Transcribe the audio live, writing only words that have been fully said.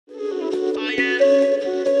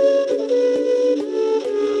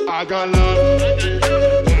I got love, I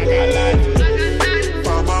got life,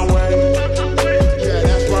 found my way, yeah,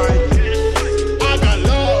 that's right. I got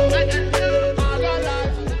love, I got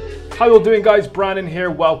life. How you all doing, guys? Brandon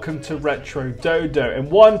here. Welcome to Retro Dodo.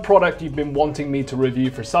 And one product you've been wanting me to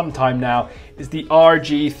review for some time now is the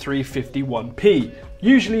RG351P.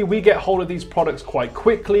 Usually we get hold of these products quite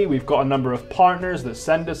quickly. We've got a number of partners that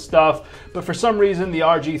send us stuff, but for some reason the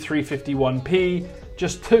RG351P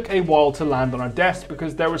just took a while to land on our desk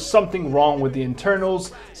because there was something wrong with the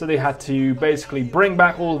internals, so they had to basically bring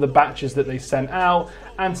back all of the batches that they sent out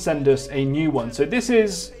and send us a new one. So this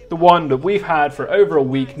is the one that we've had for over a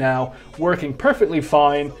week now, working perfectly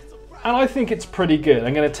fine, and I think it's pretty good.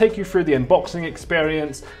 I'm going to take you through the unboxing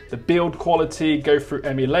experience, the build quality, go through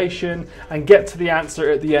emulation, and get to the answer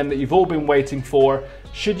at the end that you've all been waiting for.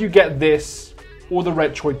 Should you get this or the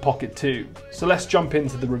Retroid Pocket 2? So let's jump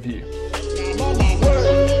into the review.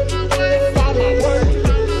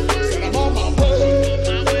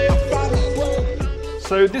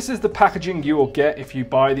 So this is the packaging you will get if you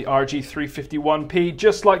buy the RG351P.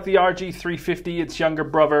 Just like the RG350, its younger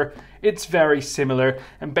brother, it's very similar.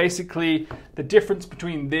 And basically the difference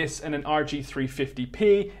between this and an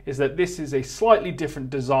RG350P is that this is a slightly different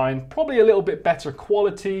design, probably a little bit better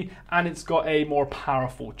quality, and it's got a more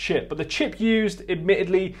powerful chip. But the chip used,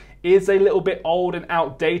 admittedly, is a little bit old and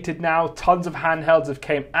outdated now. Tons of handhelds have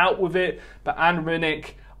came out with it, but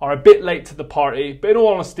Anrinic are a bit late to the party, but in all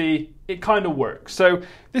honesty, it kind of works. So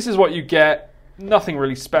this is what you get, nothing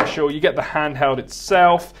really special. You get the handheld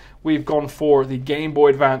itself. We've gone for the Game Boy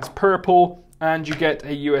Advance purple, and you get a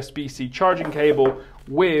USB-C charging cable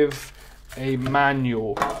with a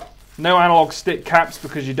manual. No analog stick caps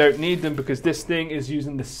because you don't need them, because this thing is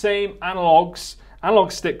using the same analog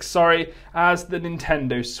sticks, as the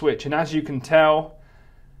Nintendo Switch. And as you can tell,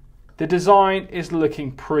 the design is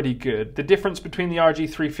looking pretty good. The difference between the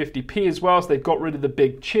RG350P as well is they've got rid of the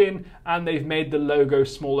big chin and they've made the logo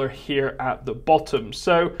smaller here at the bottom.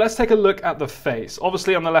 So let's take a look at the face.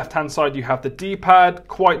 Obviously on the left hand side you have the D-pad,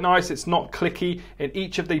 quite nice. It's not clicky. In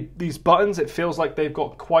each of these buttons it feels like they've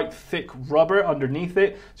got quite thick rubber underneath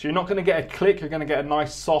it. So you're not going to get a click, you're going to get a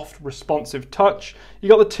nice soft responsive touch. You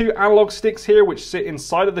got the two analog sticks here which sit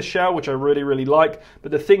inside of the shell, which I really like. But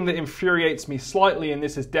the thing that infuriates me slightly, and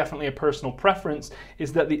this is definitely a personal preference,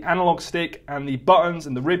 is that the analog stick and the buttons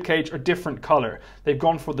and the rib cage are different color. They've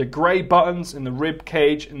gone for the gray buttons in the rib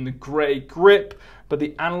cage and the gray grip, but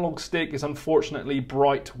the analog stick is unfortunately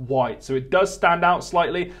bright white. So it does stand out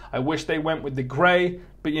slightly. I wish they went with the gray,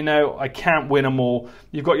 but you know, I can't win them all.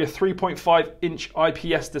 You've got your 3.5-inch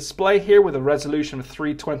IPS display here with a resolution of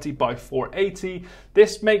 320 by 480.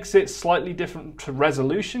 This makes it slightly different to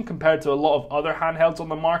resolution compared to a lot of other handhelds on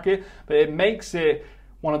the market, but it makes it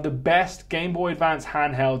one of the best Game Boy Advance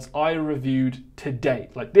handhelds I reviewed to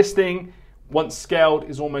date. Like, this thing, once scaled,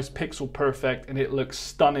 is almost pixel perfect, and it looks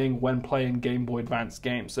stunning when playing Game Boy Advance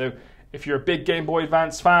games. So if you're a big Game Boy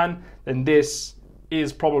Advance fan, then this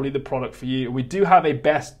is probably the product for you. We do have a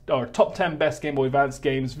top 10 best Game Boy Advance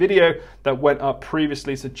games video that went up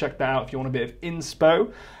previously, so check that out if you want a bit of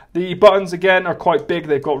inspo. The buttons again are quite big.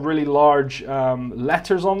 They've got really large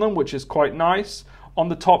letters on them, which is quite nice. On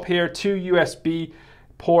the top here, two USB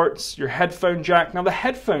ports, your headphone jack. Now the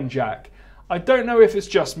headphone jack, I don't know if it's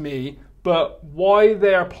just me, but why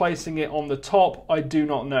they are placing it on the top, I do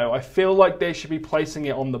not know. I feel like they should be placing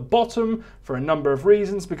it on the bottom for a number of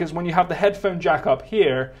reasons, because when you have the headphone jack up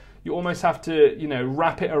here, you almost have to, you know,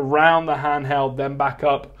 wrap it around the handheld, then back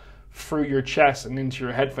up through your chest and into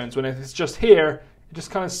your headphones. When if it's just here, it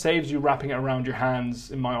just kind of saves you wrapping it around your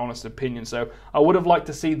hands, in my honest opinion. So I would have liked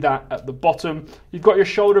to see that at the bottom. You've got your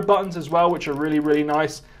shoulder buttons as well, which are really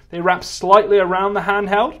nice. They wrap slightly around the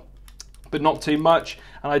handheld, but not too much.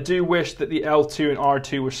 And I do wish that the L2 and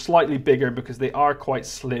R2 were slightly bigger because they are quite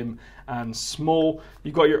slim and small.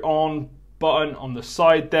 You've got your on button on the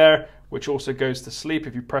side there, which also goes to sleep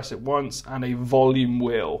if you press it once, and a volume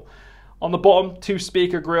wheel. On the bottom, two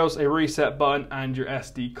speaker grills, a reset button, and your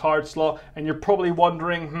SD card slot. And you're probably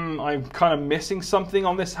wondering, I'm kind of missing something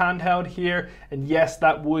on this handheld here. And yes,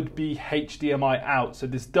 that would be HDMI out. So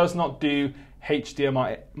this does not do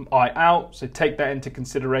HDMI out, so take that into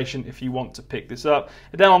consideration if you want to pick this up.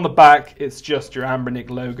 And then on the back, it's just your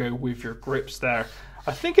Anrinic logo with your grips there.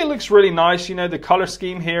 I think it looks really nice. You know, the color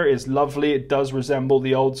scheme here is lovely. It does resemble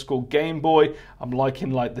the old school Game Boy. I'm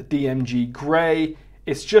liking like the DMG gray.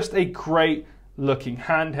 It's just a great looking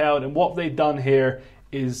handheld, and what they've done here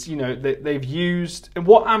is, you know, they've used, and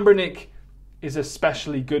what Anrinic is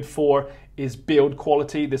especially good for is build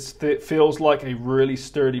quality. This feels like a really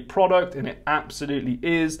sturdy product, and it absolutely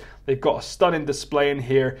is. They've got a stunning display in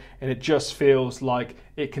here, and it just feels like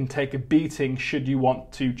it can take a beating should you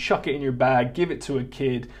want to chuck it in your bag, give it to a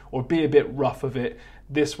kid, or be a bit rough of it.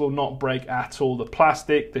 This will not break at all. The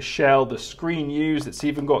plastic, the shell, the screen used, it's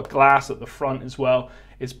even got glass at the front as well,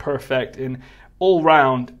 is perfect. And all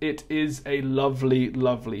round, it is a lovely,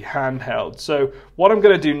 lovely handheld. So what I'm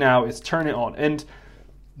going to do now is turn it on. And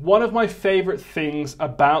one of my favorite things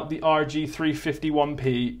about the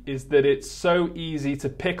RG351P is that it's so easy to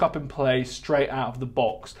pick up and play straight out of the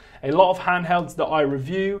box. A lot of handhelds that I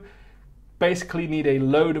review basically need a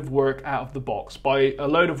load of work out of the box. By a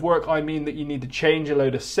load of work, I mean that you need to change a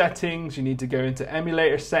load of settings, you need to go into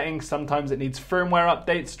emulator settings, sometimes it needs firmware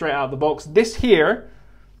updates straight out of the box. This here,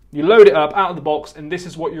 you load it up out of the box, and this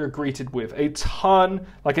is what you're greeted with. A ton,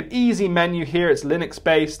 like an easy menu here, it's Linux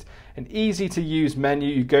based, an easy to use menu.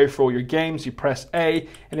 You go for all your games, you press A,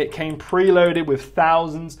 and it came preloaded with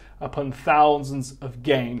thousands upon thousands of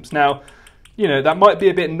games. Now, you know, that might be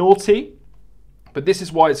a bit naughty, but this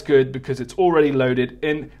is why it's good, because it's already loaded.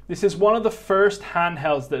 And this is one of the first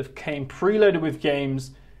handhelds that came preloaded with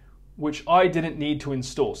games which I didn't need to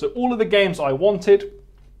install. So all of the games I wanted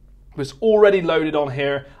was already loaded on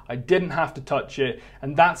here. I didn't have to touch it,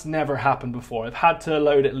 and that's never happened before. I've had to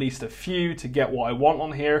load at least a few to get what I want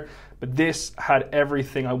on here, but this had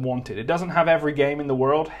everything I wanted. It doesn't have every game in the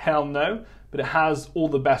world, hell no, but it has all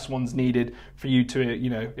the best ones needed for you to, you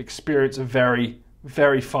know, experience a very,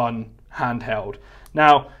 very fun handheld.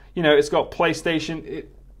 Now, you know, it's got PlayStation.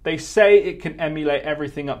 They say it can emulate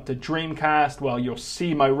everything up to Dreamcast. Well, you'll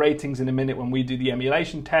see my ratings in a minute when we do the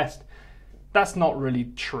emulation test. That's not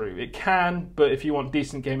really true. It can, but if you want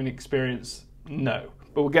decent gaming experience, no.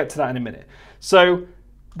 But we'll get to that in a minute. So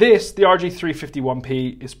this, the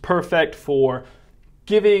RG351P, is perfect for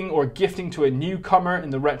giving or gifting to a newcomer in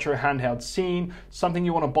the retro handheld scene, something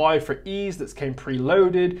you want to buy for ease that's came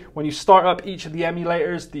preloaded. When you start up each of the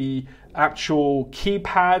emulators, the actual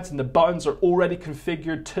keypads and the buttons are already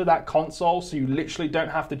configured to that console, so you literally don't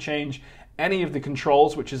have to change any of the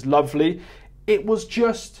controls, which is lovely. It was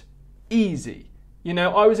just easy. You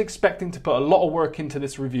know, I was expecting to put a lot of work into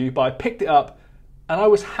this review, but I picked it up and I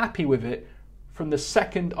was happy with it from the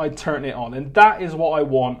second I turned it on, and that is what I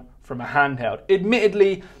want from a handheld.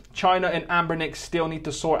 Admittedly, China and Ambernic still need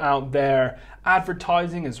to sort out their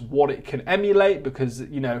advertising as what it can emulate, because,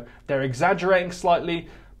 you know, they're exaggerating slightly,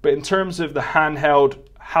 but in terms of the handheld,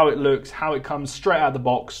 how it looks, how it comes straight out of the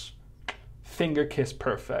box, finger kiss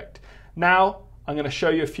perfect. Now, I'm going to show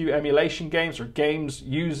you a few emulation games, or games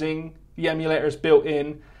using the emulators built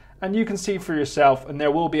in, and you can see for yourself, and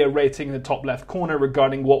there will be a rating in the top left corner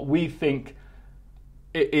regarding what we think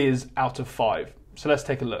it is out of 5. So let's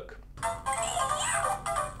take a look.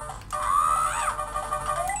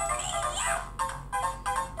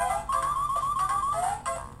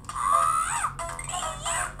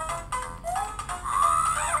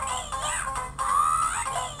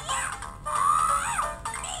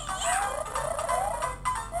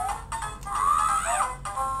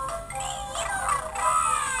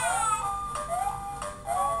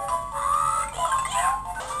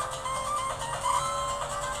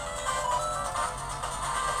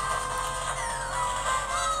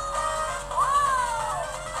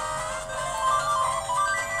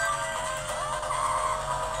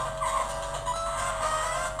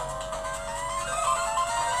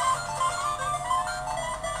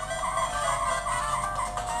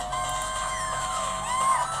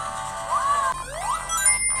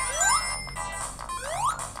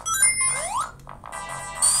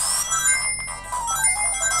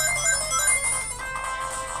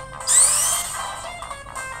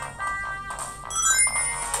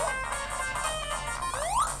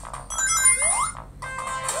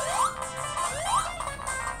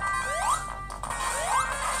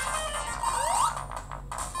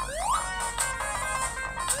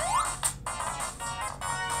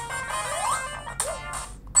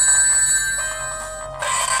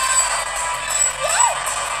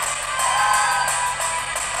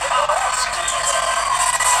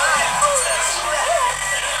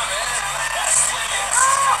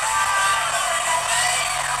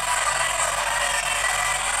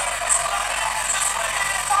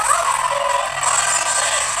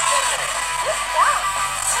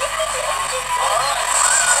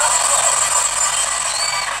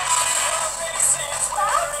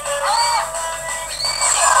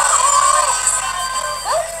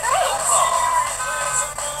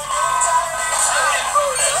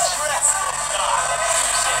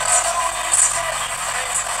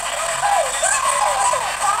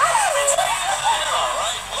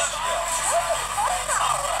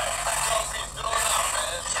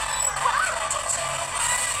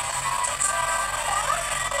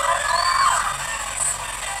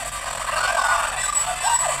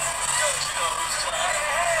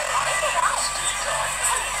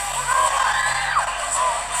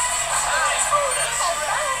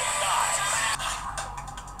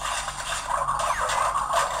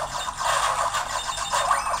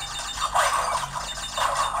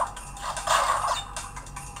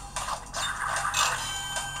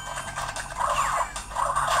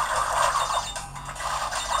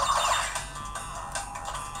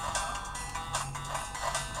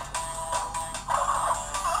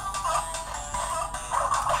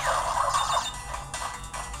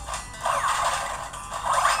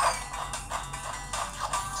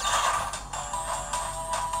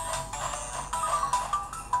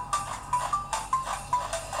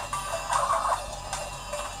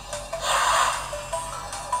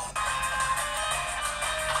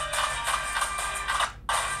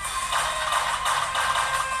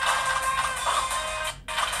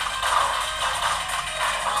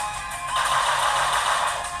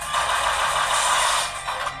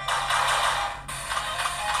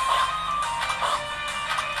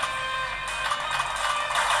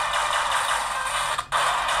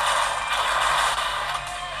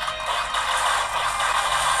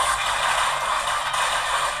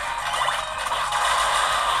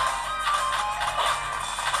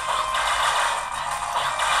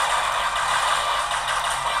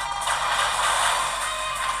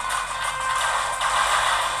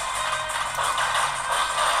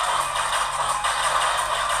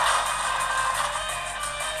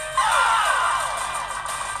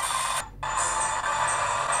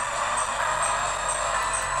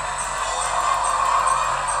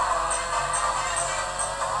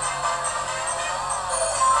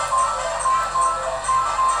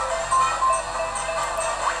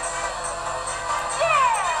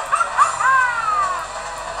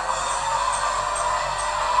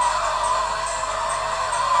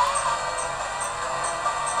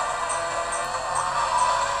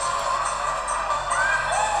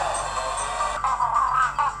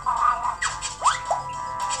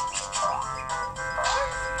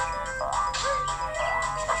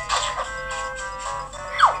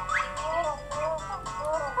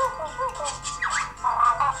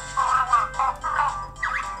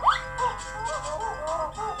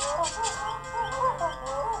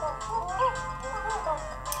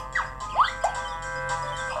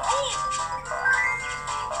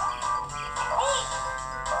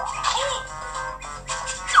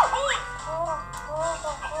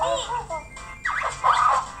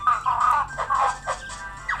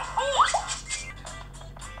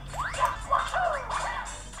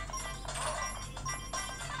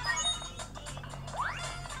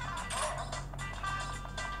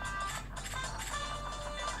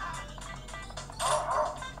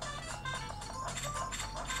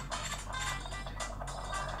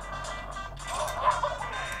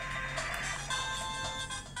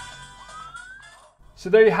 So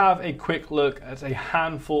there you have a quick look at a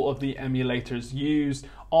handful of the emulators used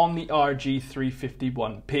on the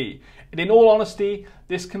RG351P. And in all honesty,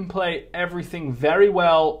 this can play everything very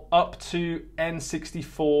well up to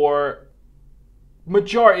N64,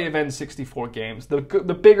 majority of N64 games. The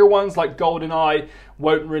bigger ones like GoldenEye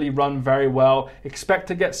won't really run very well. Expect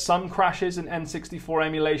to get some crashes in N64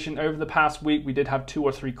 emulation. Over the past week, we did have 2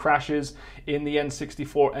 or 3 crashes in the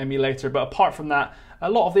N64 emulator, but apart from that, a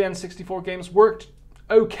lot of the N64 games worked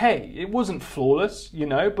okay. It wasn't flawless, you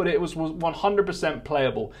know, but it was 100%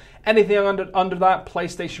 playable. Anything under that,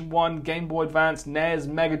 PlayStation 1, Game Boy Advance, NES,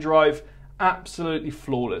 Mega Drive, absolutely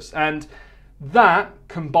flawless. And that,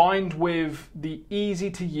 combined with the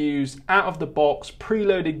easy to use, out of the box,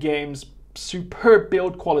 preloaded games, superb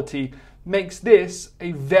build quality, makes this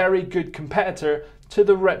a very good competitor to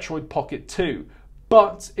the Retroid Pocket 2.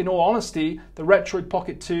 But in all honesty, the Retroid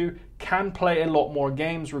Pocket 2 can play a lot more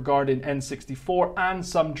games regarding N64 and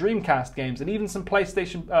some Dreamcast games and even some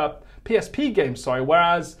PSP games,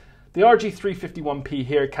 whereas the RG351P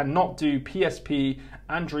here cannot do PSP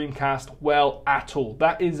and Dreamcast well at all.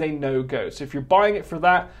 That is a no-go. So if you're buying it for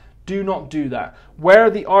that, do not do that. Where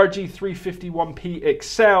the RG351P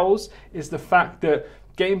excels is the fact that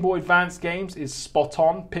Game Boy Advance games is spot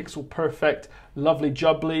on, pixel perfect, lovely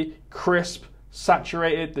jubbly, crisp,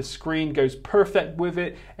 saturated, the screen goes perfect with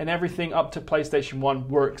it, and everything up to PlayStation 1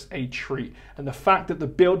 works a treat. And the fact that the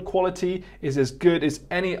build quality is as good as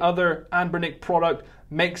any other Anbernic product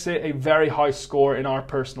makes it a very high score in our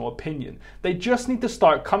personal opinion. They just need to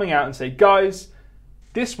start coming out and say, guys,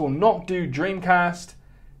 this will not do Dreamcast,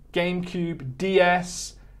 GameCube,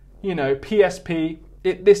 DS, you know, PSP.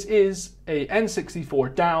 This is a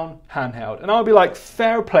N64 down handheld. And I'll be like,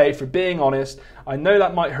 fair play for being honest. I know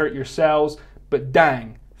that might hurt your sales, but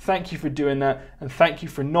dang, thank you for doing that, and thank you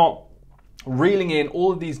for not reeling in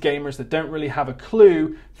all of these gamers that don't really have a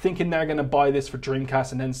clue, thinking they're going to buy this for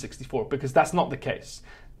Dreamcast and N64, because that's not the case.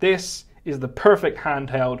 This is the perfect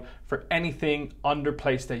handheld for anything under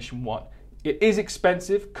PlayStation 1. It is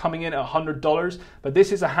expensive, coming in at $100, but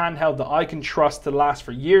this is a handheld that I can trust to last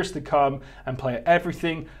for years to come and play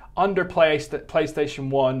everything under PlayStation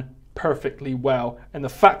 1 perfectly well. And the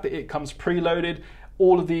fact that it comes preloaded,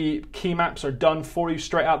 all of the key maps are done for you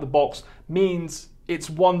straight out the box, means it's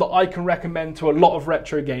one that I can recommend to a lot of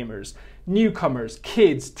retro gamers. Newcomers,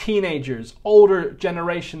 kids, teenagers, older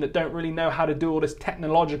generation that don't really know how to do all this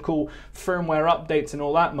technological firmware updates and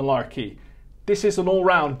all that malarkey. This is an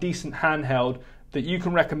all-round decent handheld that you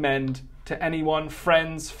can recommend to anyone,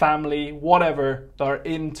 friends, family, whatever, that are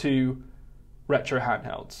into retro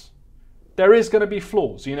handhelds. There is going to be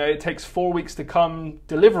flaws, you know, it takes 4 weeks to come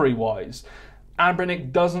delivery-wise.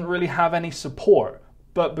 Anbernic doesn't really have any support,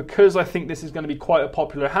 but because I think this is going to be quite a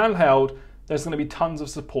popular handheld, there's going to be tons of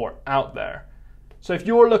support out there. So if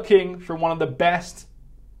you're looking for one of the best,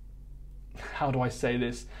 how do I say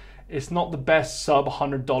this? It's not the best sub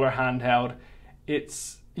 $100 handheld.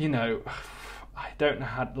 It's, you know, I don't know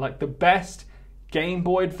how, like the best Game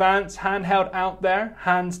Boy Advance handheld out there,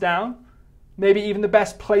 hands down. Maybe even the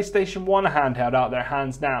best PlayStation 1 handheld out there,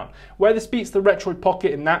 hands down. Where this beats the Retroid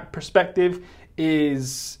Pocket in that perspective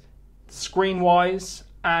is screen-wise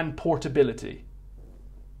and portability.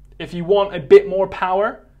 If you want a bit more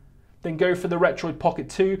power, then go for the Retroid Pocket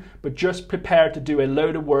 2, but just prepare to do a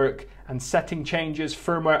load of work and setting changes,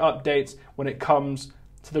 firmware updates when it comes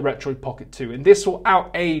to the Retroid Pocket 2. And this will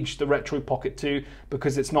out-age the Retroid Pocket 2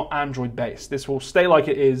 because it's not Android-based. This will stay like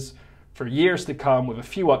it is for years to come with a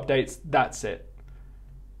few updates. That's it.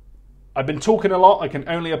 I've been talking a lot, I can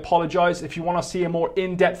only apologize. If you want to see a more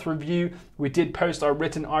in-depth review, we did post our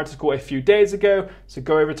written article a few days ago, so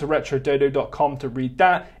go over to retrododo.com to read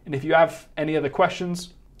that. And if you have any other questions,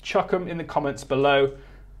 chuck them in the comments below.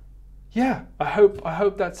 Yeah, I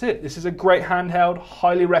hope that's it. This is a great handheld,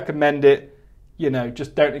 highly recommend it. You know,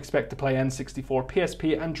 just don't expect to play N64,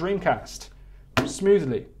 PSP and Dreamcast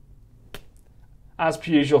smoothly. As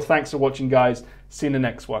per usual, thanks for watching guys. See you in the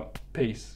next one. Peace.